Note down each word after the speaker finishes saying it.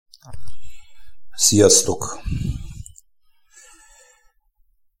Sziasztok!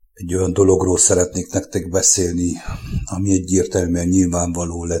 Egy olyan dologról szeretnék nektek beszélni, ami egyértelműen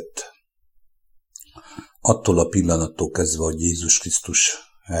nyilvánvaló lett. Attól a pillanattól kezdve, hogy Jézus Krisztus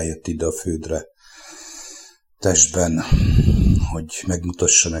eljött ide a földre testben, hogy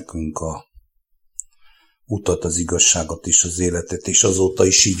megmutassa nekünk a utat, az igazságot és az életet, és azóta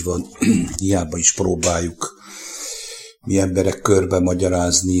is így van, hiába is próbáljuk mi emberek körbe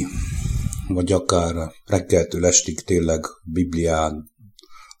magyarázni, vagy akár reggeltől estig tényleg Biblián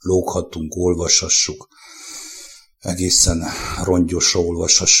lóghatunk, olvashassuk, egészen rongyosra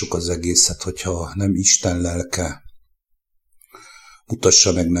olvashassuk az egészet, hogyha nem Isten lelke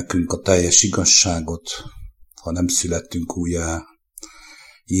mutassa meg nekünk a teljes igazságot, ha nem születtünk újjá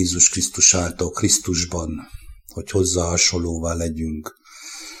Jézus Krisztus által Krisztusban, hogy hozzá hasonlóvá legyünk,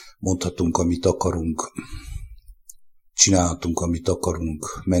 mondhatunk, amit akarunk, csinálhatunk, amit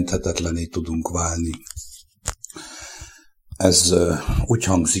akarunk, menthetetlené tudunk válni. Ez úgy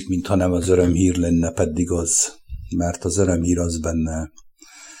hangzik, mintha nem az örömhír lenne, pedig az, mert az örömhír az benne,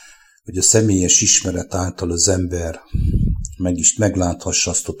 hogy a személyes ismeret által az ember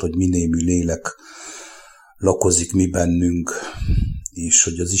megláthassa azt, hogy mi némű lélek lakozik mi bennünk, és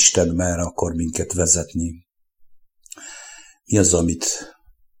hogy az Isten merre akar minket vezetni. Mi az, amit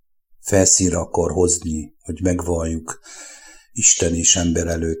felszínre akar hozni, hogy megvalljuk Isten és ember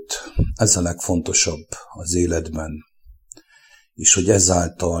előtt. Ez a legfontosabb az életben. És hogy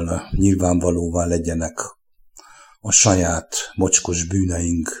ezáltal nyilvánvalóvá legyenek a saját mocskos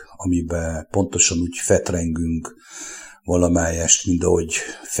bűneink, amiben pontosan úgy fetrengünk valamelyest, mint ahogy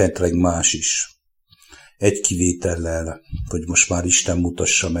fetreng más is. Egy kivétellel, hogy most már Isten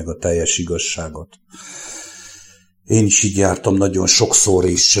mutassa meg a teljes igazságot. Én is így jártam nagyon sokszor,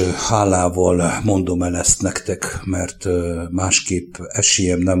 és hálával mondom el ezt nektek, mert másképp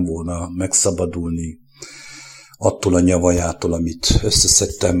esélyem nem volna megszabadulni attól a nyavajától, amit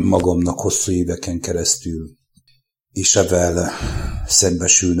összeszedtem magamnak hosszú éveken keresztül, és evel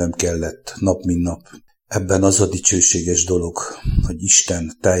szembesülnöm kellett nap mint nap. Ebben az a dicsőséges dolog, hogy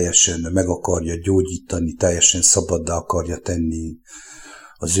Isten teljesen meg akarja gyógyítani, teljesen szabaddá akarja tenni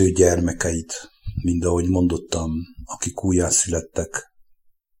az ő gyermekeit, mind ahogy mondottam, akik újjászülettek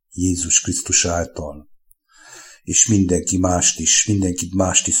Jézus Krisztus által. És mindenkit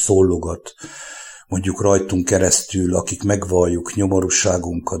mást is szólogat, mondjuk rajtunk keresztül, akik megvalljuk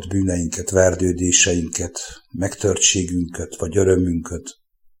nyomorúságunkat, bűneinket, verdődéseinket, megtörtségünket vagy örömünket.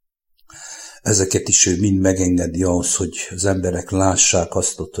 Ezeket is ő mind megengedi ahhoz, hogy az emberek lássák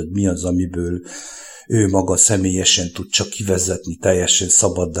azt, hogy mi az, amiből ő maga személyesen tud csak kivezetni, teljesen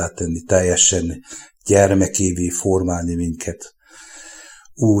szabaddá tenni, teljesen gyermekévé formálni minket.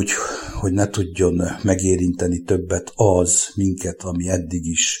 Úgy, hogy ne tudjon megérinteni többet az minket, ami eddig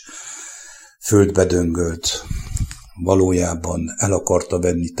is földbe döngölt. Valójában el akarta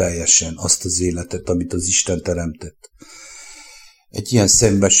venni teljesen azt az életet, amit az Isten teremtett. Egy ilyen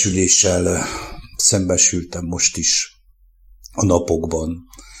szembesüléssel szembesültem most is a napokban,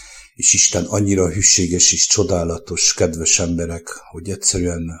 és Isten annyira hűséges és csodálatos, kedves emberek, hogy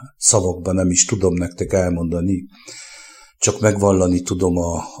egyszerűen szavakban nem is tudom nektek elmondani, csak megvallani tudom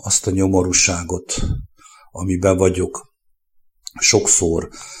azt a nyomorúságot, amiben vagyok. Sokszor,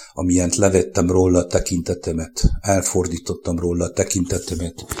 amilyent levettem róla a tekintetemet, elfordítottam róla a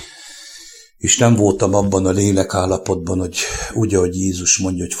tekintetemet, és nem voltam abban a lélekállapotban, hogy úgy, ahogy Jézus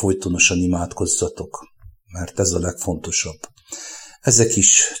mondja, hogy folytonosan imádkozzatok, mert ez a legfontosabb. Ezek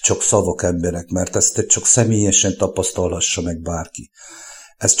is csak szavak, emberek, mert ezt csak személyesen tapasztalhassa meg bárki.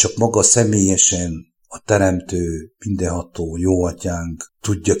 Ez csak maga személyesen a teremtő, mindenható, jó atyánk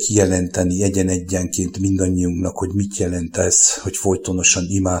tudja kijelenteni egyenként mindannyiunknak, hogy mit jelent ez, hogy folytonosan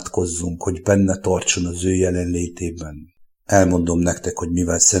imádkozzunk, hogy benne tartson az ő jelenlétében. Elmondom nektek, hogy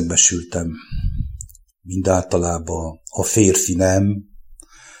mivel szembesültem. Mindáltalában a férfi nem,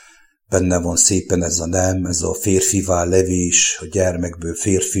 benne van szépen ez a nem, ez a férfivá levés, a gyermekből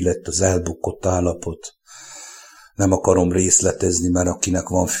férfi lett az elbukott állapot. Nem akarom részletezni, mert akinek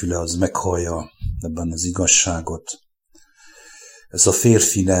van füle, az meghallja ebben az igazságot. Ez a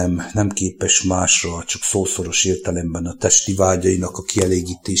férfi nem képes másra, csak szószoros értelemben a testi vágyainak a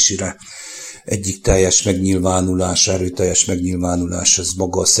kielégítésére. Egyik teljes megnyilvánulás, erőteljes megnyilvánulás, ez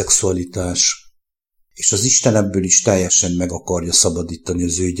maga a szexualitás. És az Isten ebből is teljesen meg akarja szabadítani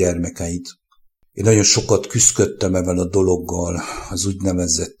az ő gyermekeit. Én nagyon sokat küzdöttem ezzel a dologgal, az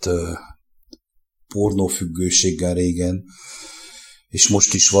úgynevezett pornófüggőséggel régen, és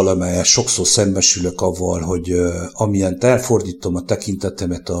most is valamelyest sokszor szembesülök avval, hogy amilyen elfordítom a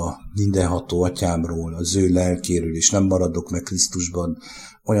tekintetemet a mindenható atyámról, az ő lelkéről, és nem maradok meg Krisztusban,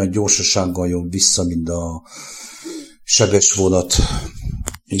 olyan gyorsasággal jön vissza, mint a sebes vonat,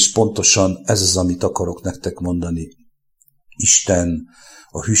 és pontosan ez az, amit akarok nektek mondani. Isten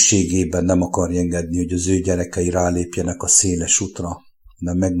a hűségében nem akarja engedni, hogy az ő gyerekei rálépjenek a széles útra,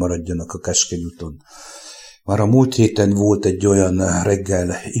 nem megmaradjanak a keskeny úton. Már a múlt héten volt egy olyan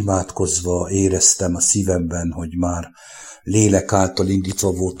reggel, imádkozva éreztem a szívemben, hogy már lélek által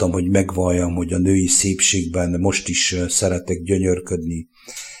indítva voltam, hogy megvalljam, hogy a női szépségben most is szeretek gyönyörködni.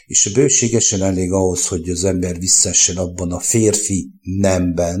 És bőségesen elég ahhoz, hogy az ember visszaessen abban a férfi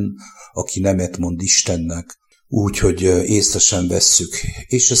nemben, aki nemet mond Istennek, úgy, hogy észre sem vesszük.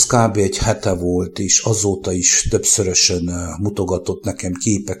 És ez kb. Egy hete volt, és azóta is többszörösen mutogatott nekem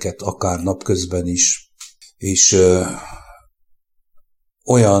képeket, akár napközben is. És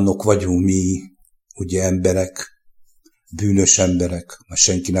olyanok vagyunk mi, ugye emberek, bűnös emberek, mert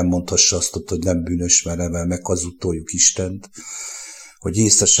senki nem mondhassa azt, hogy nem bűnös, mert ebben meghazudtoljuk Istent, hogy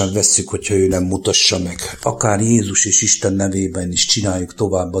észre sem vesszük, hogyha ő nem mutassa meg. Akár Jézus és Isten nevében is csináljuk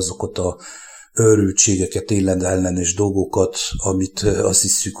tovább azokat a őrültségeket, ellenes dolgokat, amit azt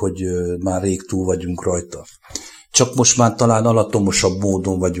hiszük, hogy már rég túl vagyunk rajta. Csak most már talán alattomosabb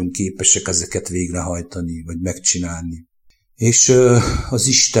módon vagyunk képesek ezeket végrehajtani, vagy megcsinálni. És az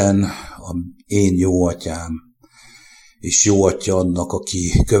Isten, én jó atyám, és jó atya annak,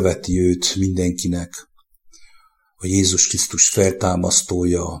 aki követi őt mindenkinek, a Jézus Krisztus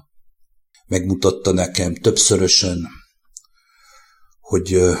feltámasztója, megmutatta nekem többszörösen,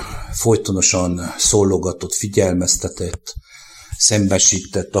 hogy folytonosan szólogatott, figyelmeztetett,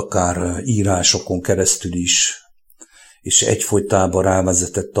 szembesített, akár írásokon keresztül is, és egyfolytában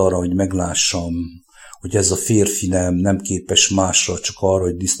rávezetett arra, hogy meglássam, hogy ez a férfi nem képes másra, csak arra,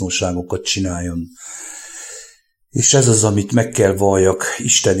 hogy disznóságokat csináljon. És ez az, amit meg kell valljak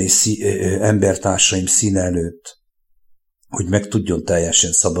Isten és embertársaim színe előtt, hogy meg tudjon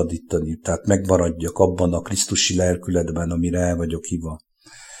teljesen szabadítani, tehát megmaradjak abban a krisztusi lelkületben, amire el vagyok hívva.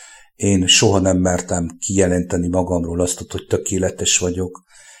 Én soha nem mertem kijelenteni magamról azt, hogy tökéletes vagyok,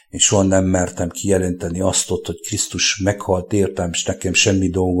 én soha nem mertem kijelenteni azt, hogy Krisztus meghalt értem, és nekem semmi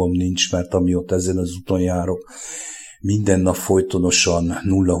dolgom nincs, mert amióta ezen az úton járok, minden nap folytonosan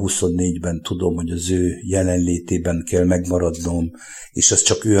 0-24-ben tudom, hogy az ő jelenlétében kell megmaradnom, és ez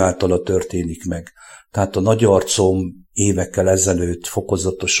csak ő általa történik meg. Tehát a nagy arcom évekkel ezelőtt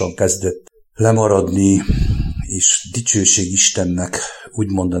fokozatosan kezdett lemaradni, és dicsőség Istennek, úgy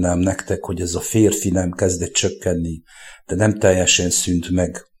mondanám nektek, hogy ez a férfi nem kezdett csökkenni, de nem teljesen szűnt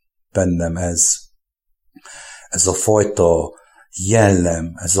meg bennem ez. Ez a fajta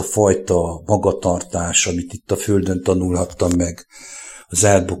jellem, ez a fajta magatartás, amit itt a földön tanulhattam meg, az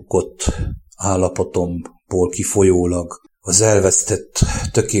elbukott állapotomból kifolyólag, az elvesztett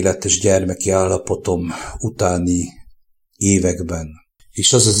tökéletes gyermeki állapotom utáni években.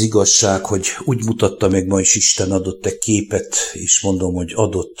 És az az igazság, hogy úgy mutatta meg ma is Isten, adott egy képet, és mondom, hogy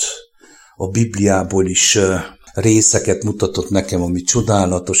adott a Bibliából is részeket mutatott nekem, ami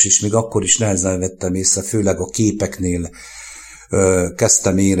csodálatos, és még akkor is nehezen vettem észre, főleg a képeknél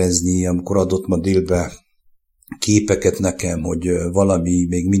kezdtem érezni, amikor adott ma délbe képeket nekem, hogy valami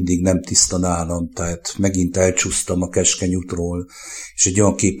még mindig nem tiszta nálam, tehát megint elcsúsztam a keskeny útról, és egy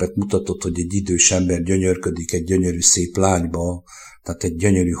olyan képet mutatott, hogy egy idős ember gyönyörködik egy gyönyörű szép lányba, tehát egy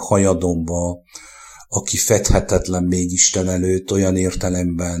gyönyörű hajadomba, aki fedhetetlen még Isten előtt, olyan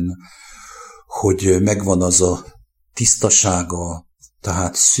értelemben, hogy megvan az a tisztasága,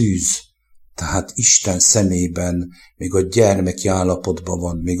 tehát szűz, tehát Isten szemében még a gyermeki állapotban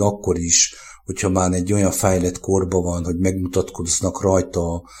van, még akkor is, hogyha már egy olyan fejlett korban van, hogy megmutatkoznak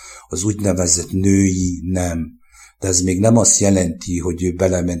rajta az úgynevezett női nem. De ez még nem azt jelenti, hogy ő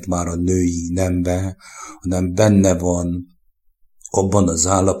belement már a női nembe, hanem benne van abban az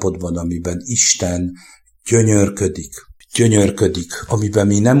állapotban, amiben Isten gyönyörködik, amiben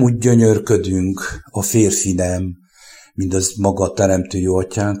mi nem úgy gyönyörködünk, a férfi nem, mint az maga a teremtő jó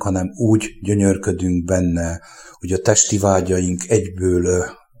atyánk, hanem úgy gyönyörködünk benne, hogy a testi vágyaink egyből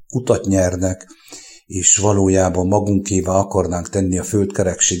utat nyernek, és valójában magunkévá akarnánk tenni a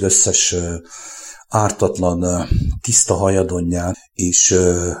földkerekség összes ártatlan, tiszta hajadonját, és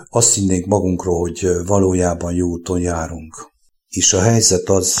azt hinnénk magunkról, hogy valójában jó úton járunk. És a helyzet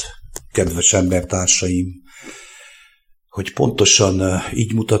az, kedves embertársaim, hogy pontosan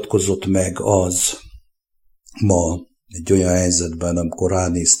így mutatkozott meg az ma egy olyan helyzetben, amikor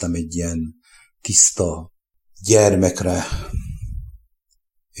ránéztem egy ilyen tiszta gyermekre,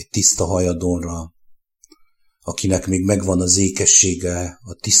 egy tiszta hajadonra, akinek még megvan az ékessége,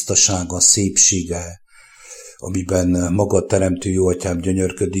 a tisztasága, a szépsége, amiben maga a teremtő jó atyám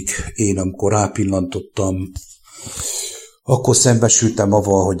gyönyörködik. Én, amikor rápillantottam akkor szembesültem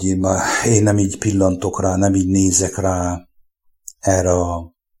avval, hogy én nem így pillantok rá, nem így nézek rá erre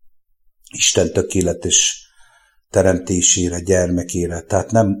a Isten tökéletes teremtésére, gyermekére.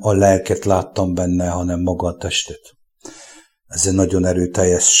 Tehát nem a lelket láttam benne, hanem maga a testet. Ez egy nagyon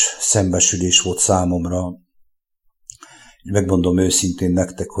erőteljes szembesülés volt számomra. Megmondom őszintén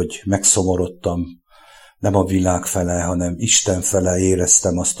nektek, hogy megszomorodtam, nem a világ fele, hanem Isten fele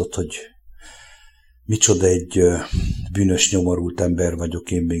éreztem azt, hogy micsoda egy bűnös, nyomorult ember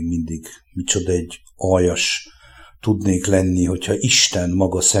vagyok én még mindig. Micsoda egy aljas tudnék lenni, hogyha Isten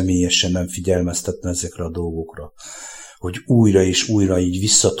maga személyesen nem figyelmeztetne ezekre a dolgokra. Hogy újra és újra így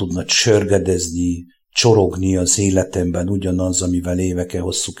vissza tudna csörgedezni, csorogni az életemben ugyanaz, amivel éveken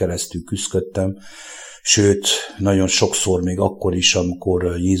hosszú keresztül küzdöttem. Sőt, nagyon sokszor még akkor is,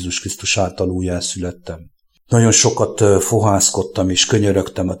 amikor Jézus Krisztus által újjászülettem. Nagyon sokat fohászkodtam és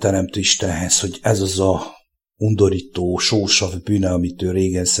könyörögtem a Teremtő Istenhez, hogy ez az a undorító, sósav bűne, amit ő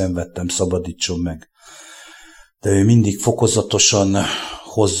régen szenvedtem, szabadítson meg. De ő mindig fokozatosan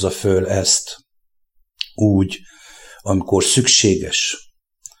hozza föl ezt úgy, amikor szükséges.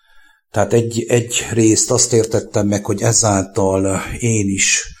 Tehát egy részt azt értettem meg, hogy ezáltal én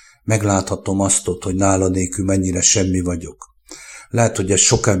is megláthatom azt, hogy nála nélkül mennyire semmi vagyok. Lehet, hogy ez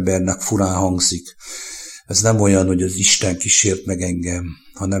sok embernek furán hangzik. Ez nem olyan, hogy az Isten kísért meg engem,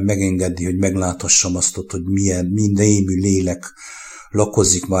 hanem megengedi, hogy megláthassam azt, hogy milyen rémű lélek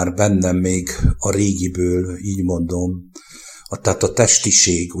lakozik már bennem még a régiből, így mondom. Tehát a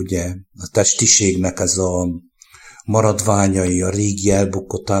testiség, ugye, a testiségnek ez a maradványai, a régi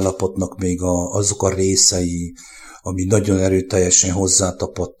elbukott állapotnak még azok a részei, ami nagyon erőteljesen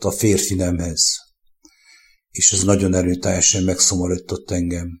hozzátapadt a férfi nemhez. És ez nagyon erőteljesen megszomorított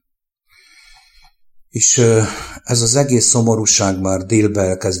engem. És ez az egész szomorúság már délbe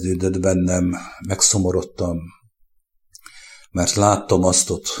elkezdődött bennem, megszomorodtam, mert láttam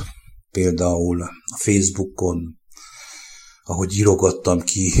azt például a Facebookon, ahogy írogattam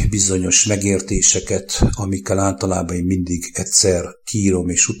ki bizonyos megértéseket, amikkel általában én mindig egyszer kiírom,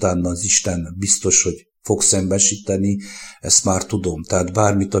 és utána az Isten biztos, hogy fog szembesíteni, ezt már tudom. Tehát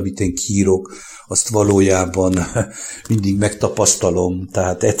bármit, amit én kiírok, azt valójában mindig megtapasztalom.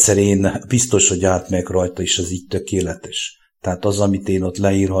 Tehát egyszer én biztos, hogy átmegyek rajta, és az így tökéletes. Tehát az, amit én ott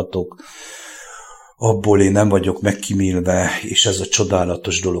leírhatok, abból én nem vagyok megkímélve, és ez a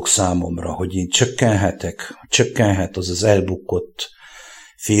csodálatos dolog számomra, hogy én csökkenhet az elbukott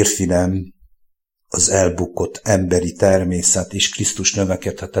férfi nem, az elbukott emberi természet, és Krisztus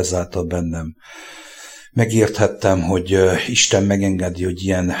növekedhet ezáltal bennem. Megérthettem, hogy Isten megengedi, hogy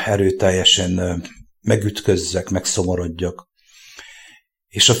ilyen erőteljesen megütközzek, megszomorodjak.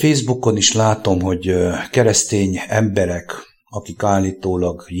 És a Facebookon is látom, hogy keresztény emberek, akik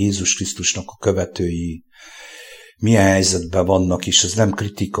állítólag Jézus Krisztusnak a követői, milyen helyzetben vannak, és ez nem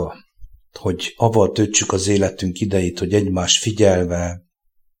kritika, hogy avval töltsük az életünk idejét, hogy egymást figyelve,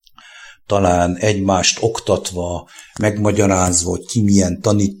 talán egymást oktatva, megmagyarázva, hogy ki milyen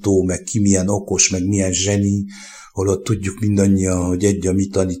tanító, meg ki milyen okos, meg milyen zseni, holott tudjuk mindannyian, hogy egy a mi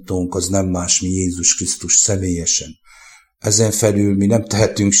tanítónk, az nem más, mi Jézus Krisztus személyesen. Ezen felül mi nem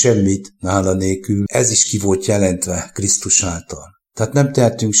tehetünk semmit nála nélkül, ez is ki volt jelentve Krisztus által. Tehát nem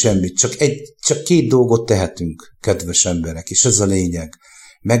tehetünk semmit, csak két dolgot tehetünk, kedves emberek, és ez a lényeg.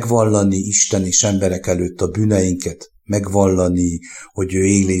 Megvallani Isten és emberek előtt a bűneinket, megvallani, hogy ő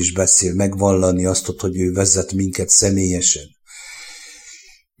él és beszél, megvallani azt, hogy ő vezet minket személyesen.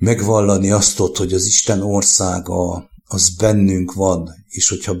 Megvallani azt, hogy az Isten országa az bennünk van, és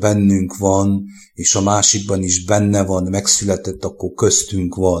hogyha bennünk van, és a másikban is benne van, megszületett, akkor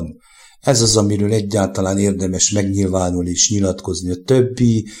köztünk van. Ez az, amiről egyáltalán érdemes megnyilvánulni és nyilatkozni. A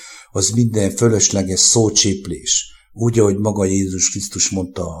többi, az minden fölösleges szócséplés. Úgy, ahogy maga Jézus Krisztus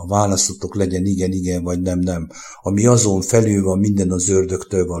mondta, a válaszotok legyen igen, igen, vagy nem, nem. Ami azon felül van, minden az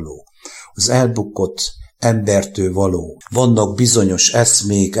ördögtől való. Az elbukott embertől való. Vannak bizonyos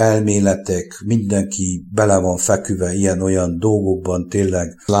eszmék, elméletek, mindenki bele van feküve ilyen-olyan dolgokban,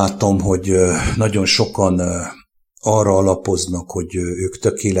 tényleg. Látom, hogy nagyon sokan arra alapoznak, hogy ők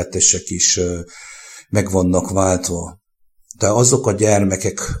tökéletesek is meg vannak váltva. De azok a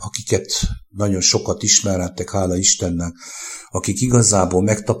gyermekek, akiket nagyon sokat ismerhettek, hála Istennek, akik igazából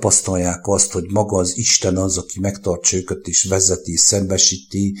megtapasztalják azt, hogy maga az Isten az, aki megtartsa őket és vezeti,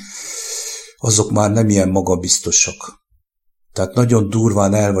 szembesíti, azok már nem ilyen magabiztosak. Tehát nagyon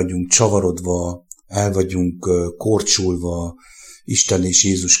durván el vagyunk csavarodva, el vagyunk korcsolva Isten és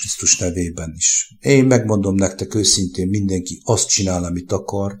Jézus Krisztus nevében is. Én megmondom nektek őszintén, mindenki azt csinál, amit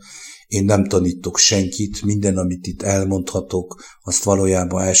akar. Én nem tanítok senkit, minden, amit itt elmondhatok, azt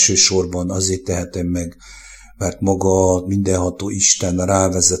valójában elsősorban azért tehetem meg, mert maga mindenható Isten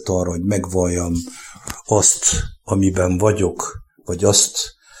rávezet arra, hogy megvalljam azt, amiben vagyok, vagy azt,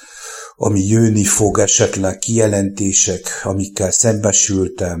 ami jönni fog, esetleg kijelentések, amikkel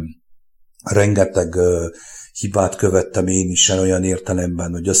szembesültem. Rengeteg hibát követtem én is olyan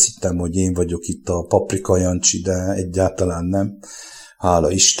értelemben, hogy azt hittem, hogy én vagyok itt a paprika Jancsi, de egyáltalán nem.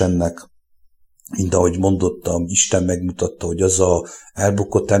 Hála Istennek, mint ahogy mondottam, Isten megmutatta, hogy az a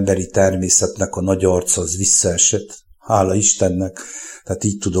elbukott emberi természetnek a nagy arca az visszaesett. Hála Istennek, tehát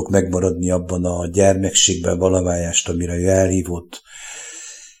így tudok megmaradni abban a gyermekségben valamelyest, amire ő elhívott,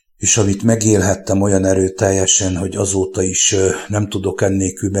 és amit megélhettem olyan erőteljesen, hogy azóta is nem tudok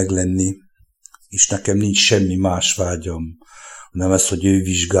ennélkül meglenni, és nekem nincs semmi más vágyam, hanem az, hogy ő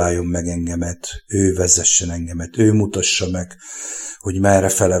vizsgáljon meg engemet, ő vezessen engemet, ő mutassa meg, hogy merre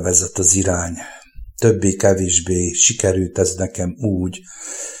fele vezet az irány. Többé-kevésbé sikerült ez nekem úgy,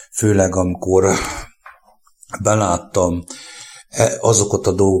 főleg amikor beláttam azokat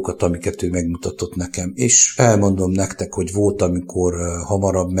a dolgokat, amiket ő megmutatott nekem. És elmondom nektek, hogy volt, amikor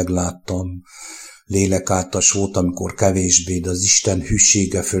hamarabb megláttam, lélek által, volt, amikor kevésbé, de az Isten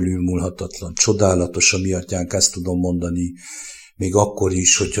hűsége fölülmúlhatatlan, csodálatos, a mi atyánk, ezt tudom mondani, még akkor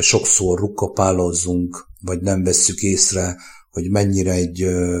is, hogyha sokszor rukkapálozzunk, vagy nem vesszük észre, hogy mennyire egy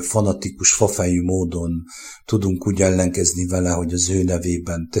fanatikus, fafejű módon tudunk úgy ellenkezni vele, hogy az ő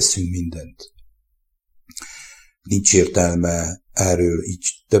nevében teszünk mindent. Nincs értelme erről így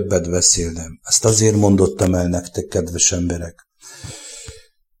többet beszélnem. Ezt azért mondottam el nektek, kedves emberek,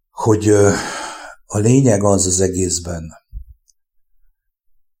 hogy a lényeg az egészben,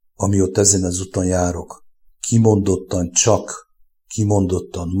 amióta ezen az úton járok,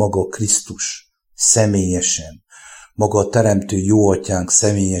 kimondottan maga Krisztus személyesen, maga a teremtő jó atyánk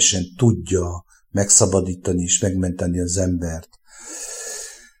személyesen tudja megszabadítani és megmenteni az embert.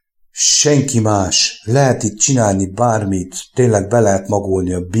 Senki más, lehet itt csinálni bármit, tényleg be lehet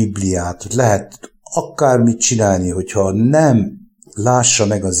magolni a Bibliát, lehet akármit csinálni, hogyha nem lássa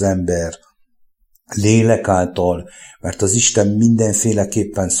meg az ember lélek által, mert az Isten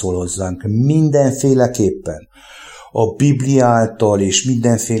mindenféleképpen szól hozzánk, mindenféleképpen, a Biblia által és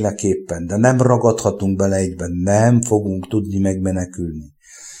mindenféleképpen, de nem ragadhatunk bele egyben, nem fogunk tudni megmenekülni.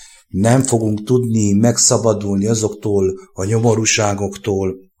 Nem fogunk tudni megszabadulni azoktól a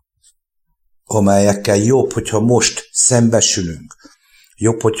nyomorúságoktól, amelyekkel jobb, hogyha most szembesülünk,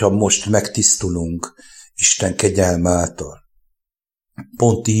 jobb, hogyha most megtisztulunk Isten kegyelme által.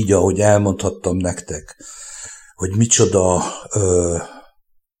 Pont így, ahogy elmondhattam nektek, hogy micsoda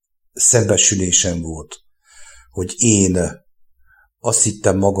szembesülésem volt, hogy én azt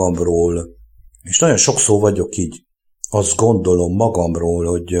hittem magamról, és nagyon sokszor vagyok így, azt gondolom magamról,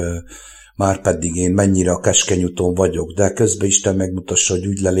 hogy már pedig én mennyire a keskeny úton vagyok, de közben Isten megmutassa, hogy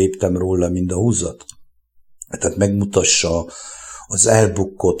úgy leléptem róla, mint a húzat. Tehát megmutassa az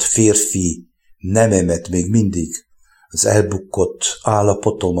elbukkott férfi nememet még mindig, az elbukkott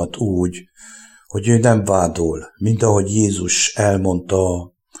állapotomat úgy, hogy ő nem vádol, mint ahogy Jézus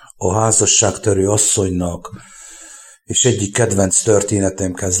elmondta a házasságtörő asszonynak, és egyik kedvenc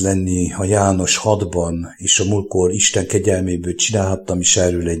történetem kezd lenni a János 6-ban, és a múltkor Isten kegyelméből csinálhattam is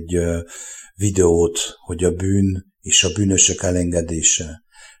erről egy videót, hogy a bűn és a bűnösök elengedése.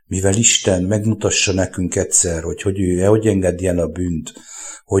 Mivel Isten megmutassa nekünk egyszer, hogy ő hogy engedi el a bűnt,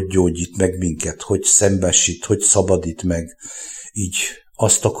 hogy gyógyít meg minket, hogy szembesít, hogy szabadít meg, így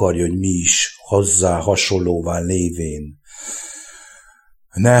azt akarja, hogy mi is hozzá hasonlóvá lévén.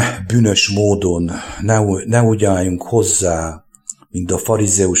 Ne bűnös módon, ne úgy álljunk hozzá, mint a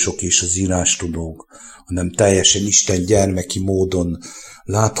farizeusok és az írástudók, hanem teljesen Isten gyermeki módon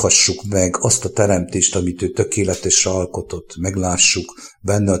láthassuk meg azt a teremtést, amit ő tökéletesre alkotott, meglássuk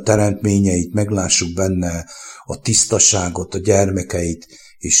benne a teremtményeit, meglássuk benne a tisztaságot, a gyermekeit,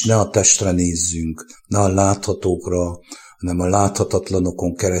 és ne a testre nézzünk, ne a láthatókra, hanem a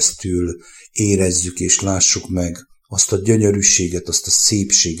láthatatlanokon keresztül érezzük és lássuk meg azt a gyönyörűséget, azt a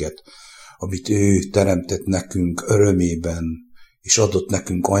szépséget, amit ő teremtett nekünk örömében, és adott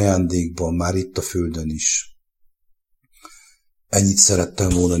nekünk ajándékban már itt a földön is. Ennyit szerettem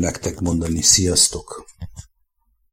volna nektek mondani. Sziasztok!